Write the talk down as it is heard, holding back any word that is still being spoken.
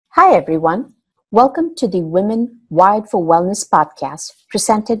Hi, everyone. Welcome to the Women Wired for Wellness podcast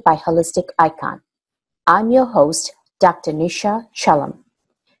presented by Holistic Icon. I'm your host, Dr. Nisha Chalam.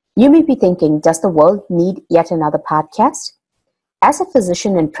 You may be thinking, does the world need yet another podcast? As a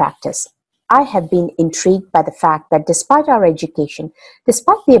physician in practice, I have been intrigued by the fact that despite our education,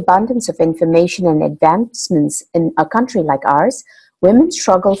 despite the abundance of information and advancements in a country like ours, women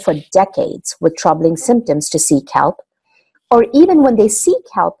struggle for decades with troubling symptoms to seek help, or even when they seek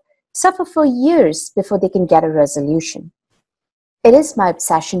help, suffer for years before they can get a resolution. It is my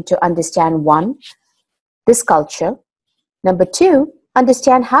obsession to understand one, this culture. Number two,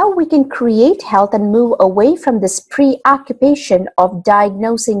 understand how we can create health and move away from this preoccupation of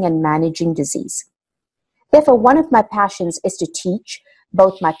diagnosing and managing disease. Therefore, one of my passions is to teach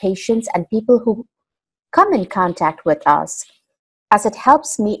both my patients and people who come in contact with us, as it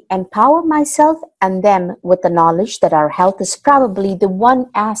helps me empower myself and them with the knowledge that our health is probably the one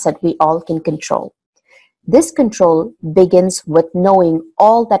asset we all can control. This control begins with knowing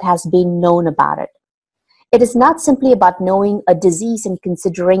all that has been known about it. It is not simply about knowing a disease and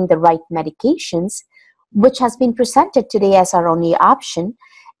considering the right medications, which has been presented today as our only option,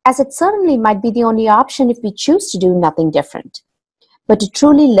 as it certainly might be the only option if we choose to do nothing different. But to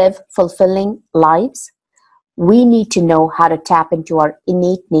truly live fulfilling lives, we need to know how to tap into our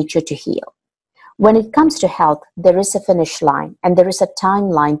innate nature to heal. When it comes to health, there is a finish line and there is a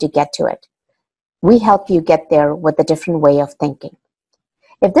timeline to get to it. We help you get there with a different way of thinking.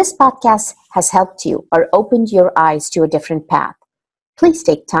 If this podcast has helped you or opened your eyes to a different path, please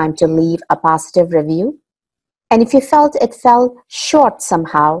take time to leave a positive review. And if you felt it fell short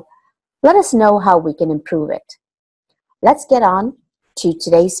somehow, let us know how we can improve it. Let's get on to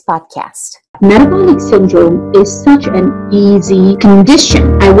today's podcast. Metabolic syndrome is such an easy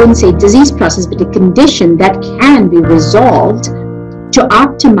condition. I wouldn't say disease process, but a condition that can be resolved to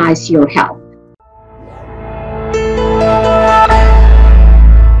optimize your health.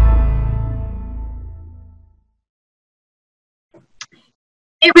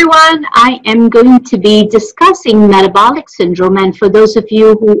 Hey everyone, I am going to be discussing metabolic syndrome, and for those of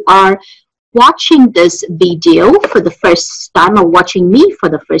you who are watching this video for the first time or watching me for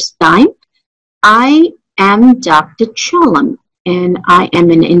the first time, I am Dr. Chalam and I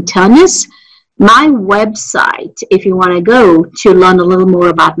am an internist. My website, if you want to go to learn a little more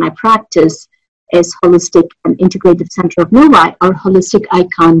about my practice, is Holistic and Integrative Center of Novi or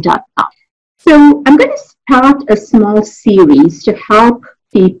holisticicon.com. So I'm going to start a small series to help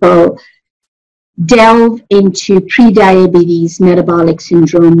people delve into prediabetes, metabolic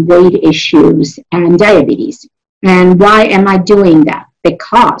syndrome, weight issues, and diabetes. And why am I doing that?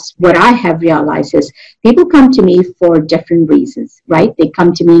 Because what I have realized is people come to me for different reasons, right? They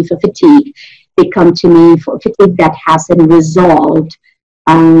come to me for fatigue. They come to me for fatigue that hasn't resolved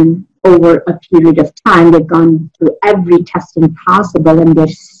over a period of time. They've gone through every testing possible and they're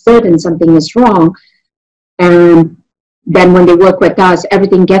certain something is wrong. And then when they work with us,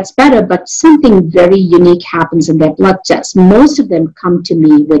 everything gets better, but something very unique happens in their blood tests. Most of them come to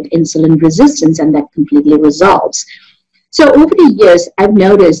me with insulin resistance, and that completely resolves. So over the years, I've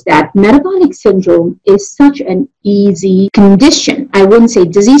noticed that metabolic syndrome is such an easy condition. I wouldn't say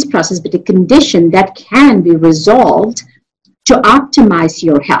disease process, but a condition that can be resolved to optimize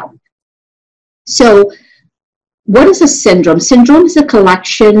your health. So what is a syndrome? Syndrome is a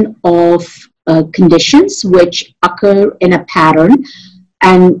collection of conditions which occur in a pattern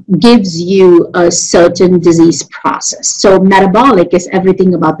and gives you a certain disease process. So metabolic is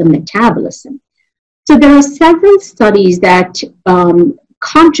everything about the metabolism. So there are several studies that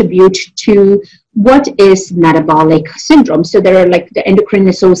contribute to what is metabolic syndrome. So there are like the Endocrine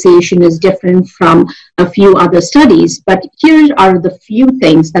Association is different from a few other studies, but here are the few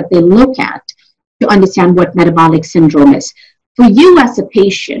things that they look at to understand what metabolic syndrome is. For you as a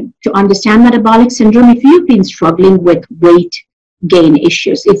patient to understand metabolic syndrome, if you've been struggling with weight gain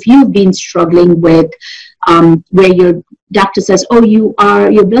issues, if you've been struggling with where your doctor says, oh,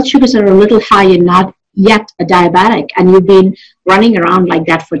 your blood sugars are a little high and not yet a diabetic, and you've been running around like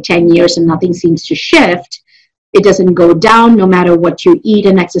that for 10 years and nothing seems to shift, it doesn't go down no matter what you eat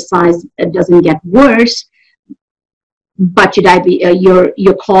and exercise, it doesn't get worse, but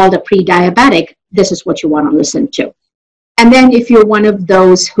you're called a pre-diabetic, this is what you want to listen to. And then if you're one of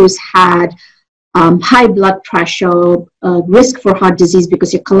those who's had high blood pressure, risk for heart disease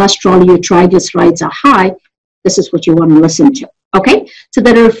because your cholesterol, your triglycerides are high, this is what you want to listen to. Okay? So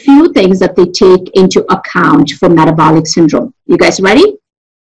there are a few things that they take into account for metabolic syndrome. You guys ready?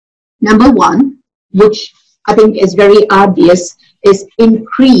 Number one, which I think is very obvious, is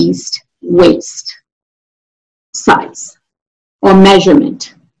increased waist size or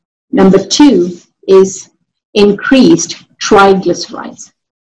measurement. Number 2 is increased triglycerides.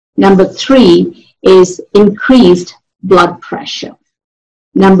 Number 3 is increased blood pressure.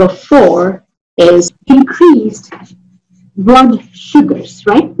 Number 4 is increased blood sugars,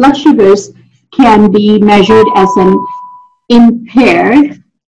 right? Blood sugars can be measured as an impaired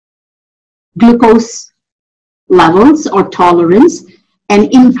glucose levels or tolerance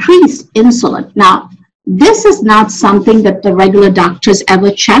and increased insulin. Now, this is not something that the regular doctors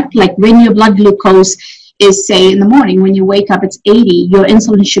ever check. Like when your blood glucose is, say, in the morning, when you wake up, it's 80, your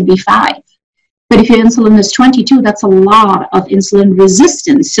insulin should be 5. But if your insulin is 22, that's a lot of insulin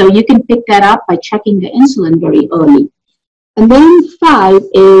resistance. So you can pick that up by checking the insulin very early. And then 5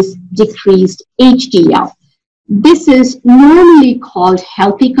 is decreased HDL. This is normally called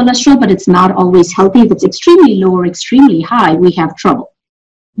healthy cholesterol, but it's not always healthy. If it's extremely low or extremely high, we have trouble.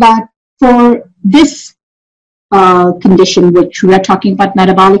 But for this condition, which we are talking about,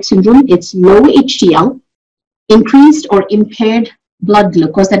 metabolic syndrome, it's low HDL, increased or impaired blood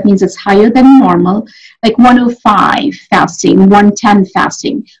glucose. That means it's higher than normal, like 105 fasting, 110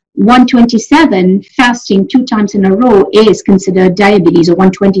 fasting. 127 fasting 2 times in a row is considered diabetes, or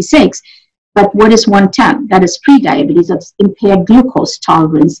 126. But what is 110? That is pre-diabetes. That's impaired glucose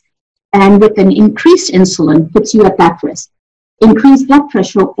tolerance. And with an increased insulin, puts you at that risk. Increased blood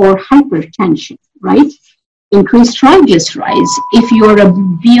pressure or hypertension, right? Increased triglycerides. If you're a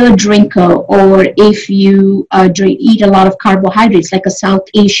beer drinker, or if you eat a lot of carbohydrates, like a South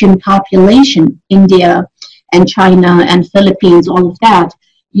Asian population, India and China and Philippines, all of that,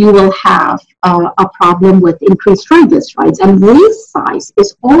 you will have a problem with increased triglycerides. And waist size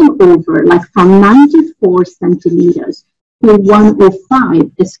is all over, like from 94 centimeters to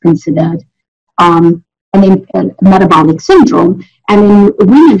 105 is considered a metabolic syndrome. And in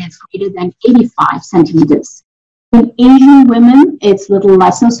women, it's greater than 85 centimeters. In Asian women, it's a little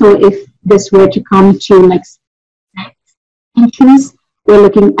lesser. So if this were to come to like 6 inches, we're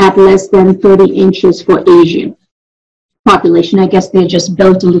looking at less than 30 inches for Asian population. I guess they're just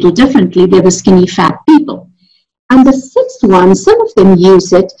built a little differently. They're the skinny fat people. And the 6th one, some of them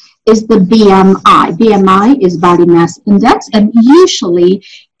use it, is the BMI. BMI is body mass index. And usually,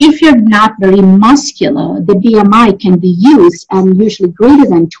 if you're not very muscular, the BMI can be used, and usually greater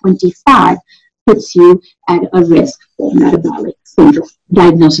than 25 puts you at a risk for metabolic syndrome,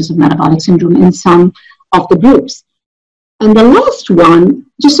 diagnosis of metabolic syndrome in some of the groups. And the last one,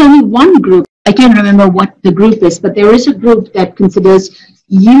 just only one group, I can't remember what the group is, but there is a group that considers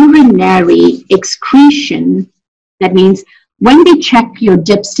urinary excretion. That means when they check your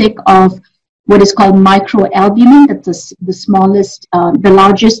dipstick of what is called microalbumin, that's the smallest, the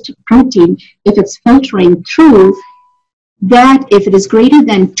largest protein, if it's filtering through, that if it is greater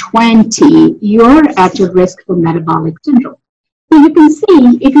than 20, you're at a risk for metabolic syndrome. So you can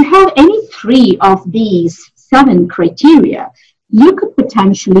see, if you have any 3 of these 7 criteria, you could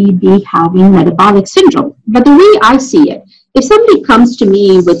potentially be having metabolic syndrome. But the way I see it, if somebody comes to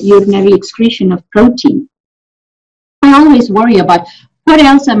me with urinary excretion of protein, I always worry about what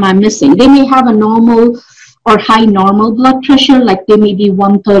else am I missing. They may have a normal or high normal blood pressure, like they may be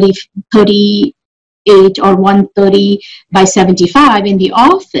 138 or 130/75 in the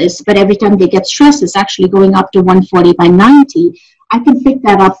office, but every time they get stressed, it's actually going up to 140/90. I can pick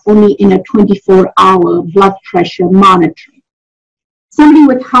that up only in a 24-hour blood pressure monitoring. Somebody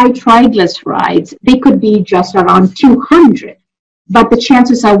with high triglycerides, they could be just around 200. But the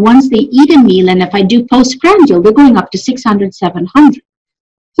chances are once they eat a meal, and if I do postprandial, they're going up to 600, 700.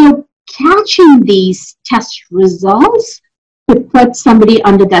 So catching these test results to put somebody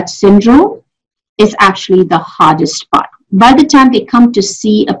under that syndrome is actually the hardest part. By the time they come to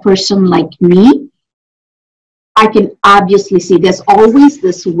see a person like me, I can obviously see there's always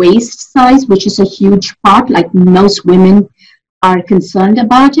this waist size, which is a huge part. Like most women are concerned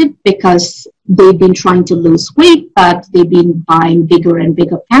about it because they've been trying to lose weight, but they've been buying bigger and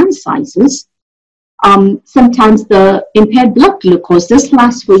bigger pant sizes. Sometimes the impaired blood glucose, this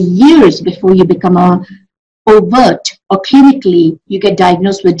lasts for years before you become a overt or clinically you get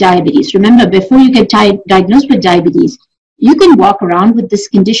diagnosed with diabetes. Remember, before you get diagnosed with diabetes, you can walk around with this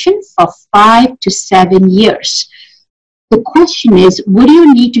condition for 5 to 7 years. The question is, what do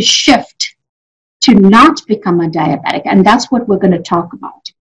you need to shift to not become a diabetic? And that's what we're going to talk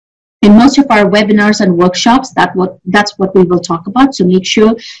about. In most of our webinars and workshops, that's what we will talk about. So make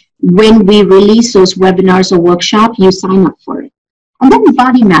sure when we release those webinars or workshop, you sign up for it. And then the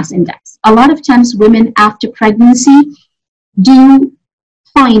body mass index. A lot of times women after pregnancy do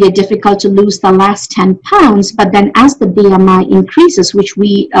find it difficult to lose the last 10 pounds, but then as the BMI increases, which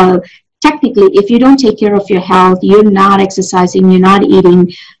we technically, if you don't take care of your health, you're not exercising, you're not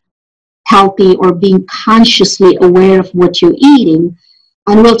eating healthy or being consciously aware of what you're eating.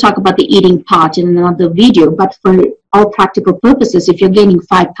 And we'll talk about the eating part in another video. But for all practical purposes, if you're gaining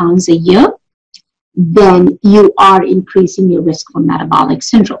 5 pounds a year, then you are increasing your risk for metabolic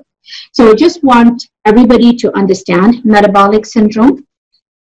syndrome. So I just want everybody to understand metabolic syndrome.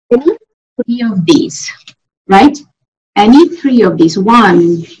 Any three of these, right? Any three of these,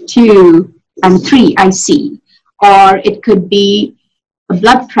 1, 2, and 3, I see. Or it could be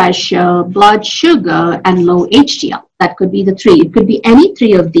blood pressure, blood sugar, and low HDL. That could be the 3. It could be any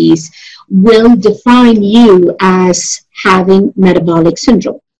 3 of these will define you as having metabolic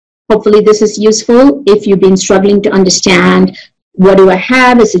syndrome. Hopefully this is useful if you've been struggling to understand, what do I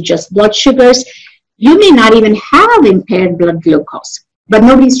have? Is it just blood sugars? You may not even have impaired blood glucose, but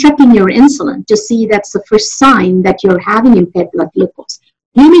nobody's checking your insulin to see that's the first sign that you're having impaired blood glucose.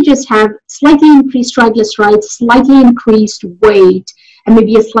 You may just have slightly increased triglycerides, slightly increased weight, and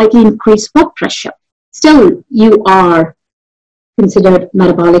maybe a slightly increased blood pressure. Still, you are considered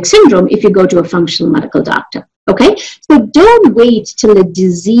metabolic syndrome if you go to a functional medical doctor. Okay, so don't wait till a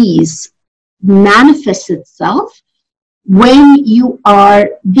disease manifests itself. When you are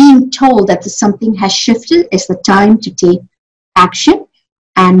being told that something has shifted, it's the time to take action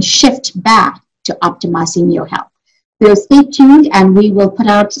and shift back to optimizing your health. So stay tuned, and we will put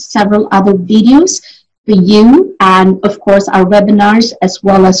out several other videos for you, and of course our webinars as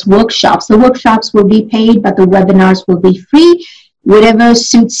well as workshops. The workshops will be paid, but the webinars will be free. Whatever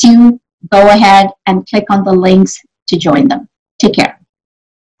suits you, go ahead and click on the links to join them. Take care.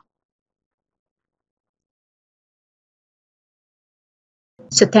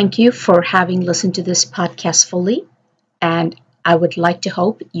 So thank you for having listened to this podcast fully, and I would like to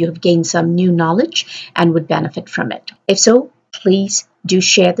hope you have gained some new knowledge and would benefit from it. If so, please do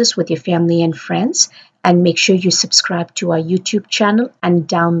share this with your family and friends, and make sure you subscribe to our YouTube channel and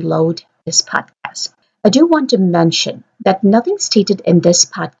download this podcast. I do want to mention that nothing stated in this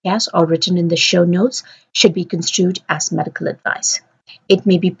podcast or written in the show notes should be construed as medical advice. It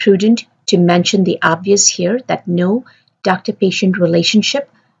may be prudent to mention the obvious here, that no doctor-patient relationship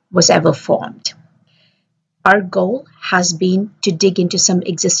was ever formed. Our goal has been to dig into some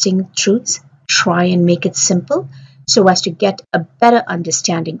existing truths, try and make it simple, so as to get a better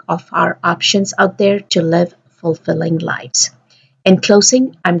understanding of our options out there to live fulfilling lives. In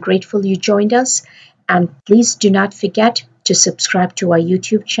closing, I'm grateful you joined us, and please do not forget to subscribe to our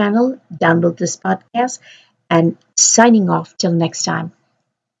YouTube channel, download this podcast, and signing off till next time.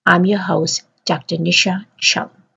 I'm your host, Dr. Nisha Chalam.